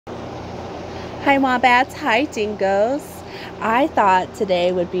Hi Wombats, hi Dingoes. I thought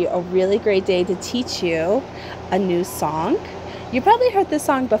today would be a really great day to teach you a new song. You probably heard this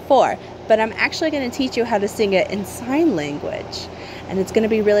song before, but I'm actually going to teach you how to sing it in sign language. And it's going to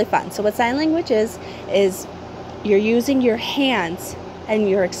be really fun. So what sign language is you're using your hands and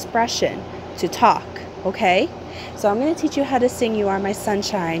your expression to talk, okay? So I'm going to teach you how to sing You Are My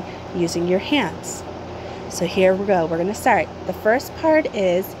Sunshine using your hands. So here we go. We're going to start. The first part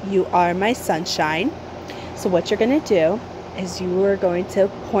is You Are My Sunshine. So what you're going to do is you are going to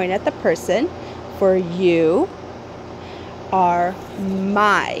point at the person for you are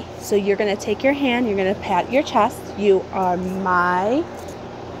my. So you're going to take your hand, you're going to pat your chest. You are my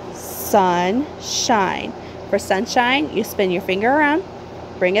sunshine. For sunshine, you spin your finger around,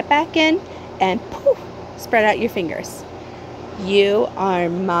 bring it back in, and poof, spread out your fingers. You are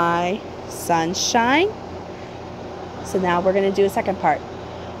my sunshine. So now we're going to do a second part.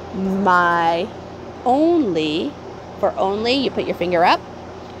 My only. For only, you put your finger up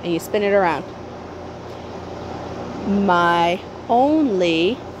and you spin it around. My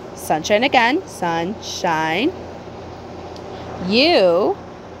only sunshine again. Sunshine. You.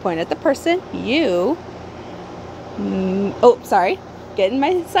 Point at the person. You. Oh, sorry. Getting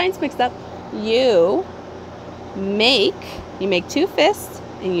my signs mixed up. You make two fists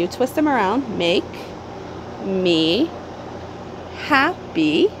and you twist them around. Make me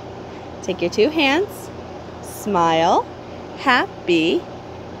happy. Take your two hands, smile, happy.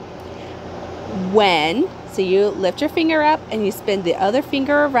 When, so you lift your finger up and you spin the other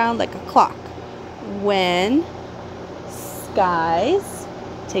finger around like a clock. When skies,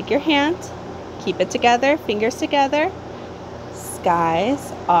 take your hand, keep it together, fingers together.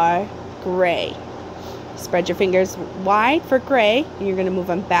 Skies are gray. Spread your fingers wide for gray and you're going to move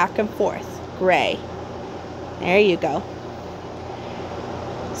them back and forth. Gray. There you go.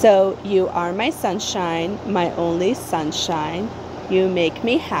 So, you are my sunshine, my only sunshine. You make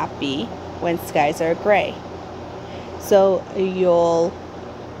me happy when skies are gray. So, you'll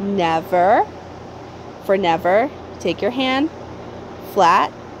never, for never, take your hand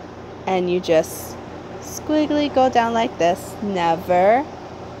flat and you just squiggly go down like this. Never,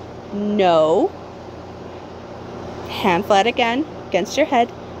 no. Hand flat again against your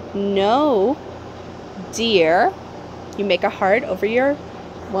head. No, dear. You make a heart over your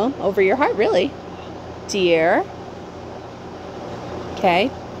heart, really. Dear. Okay.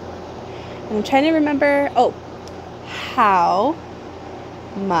 And I'm trying to remember, how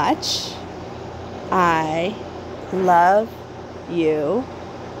much I love you.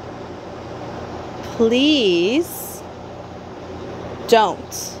 Please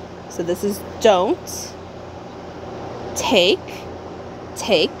don't. So this is don't take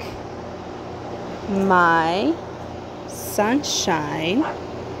my sunshine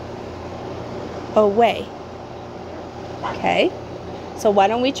away. Okay, so why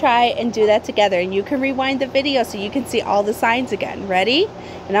don't we try and do that together, and you can rewind the video so you can see all the signs again. Ready?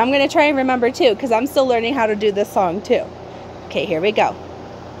 And I'm going to try and remember too, because I'm still learning how to do this song too. Okay, here we go.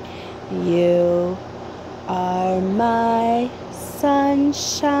 You are my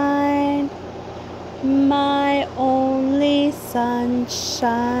sunshine, my only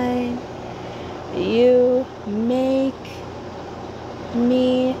sunshine. You make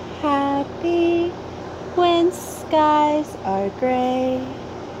me happy when skies are gray.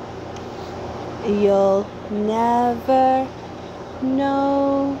 You'll never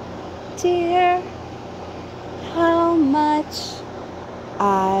know, dear, how much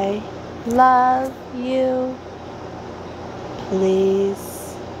I love you.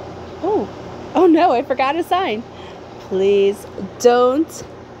 Please. Oh no, I forgot a sign. Please don't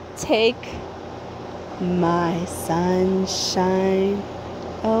take my sunshine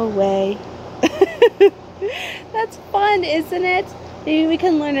away. That's fun, isn't it? Maybe we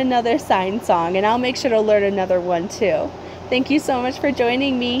can learn another sign song, and I'll make sure to learn another one too. Thank you so much for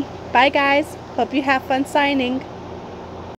joining me. Bye guys. Hope you have fun signing.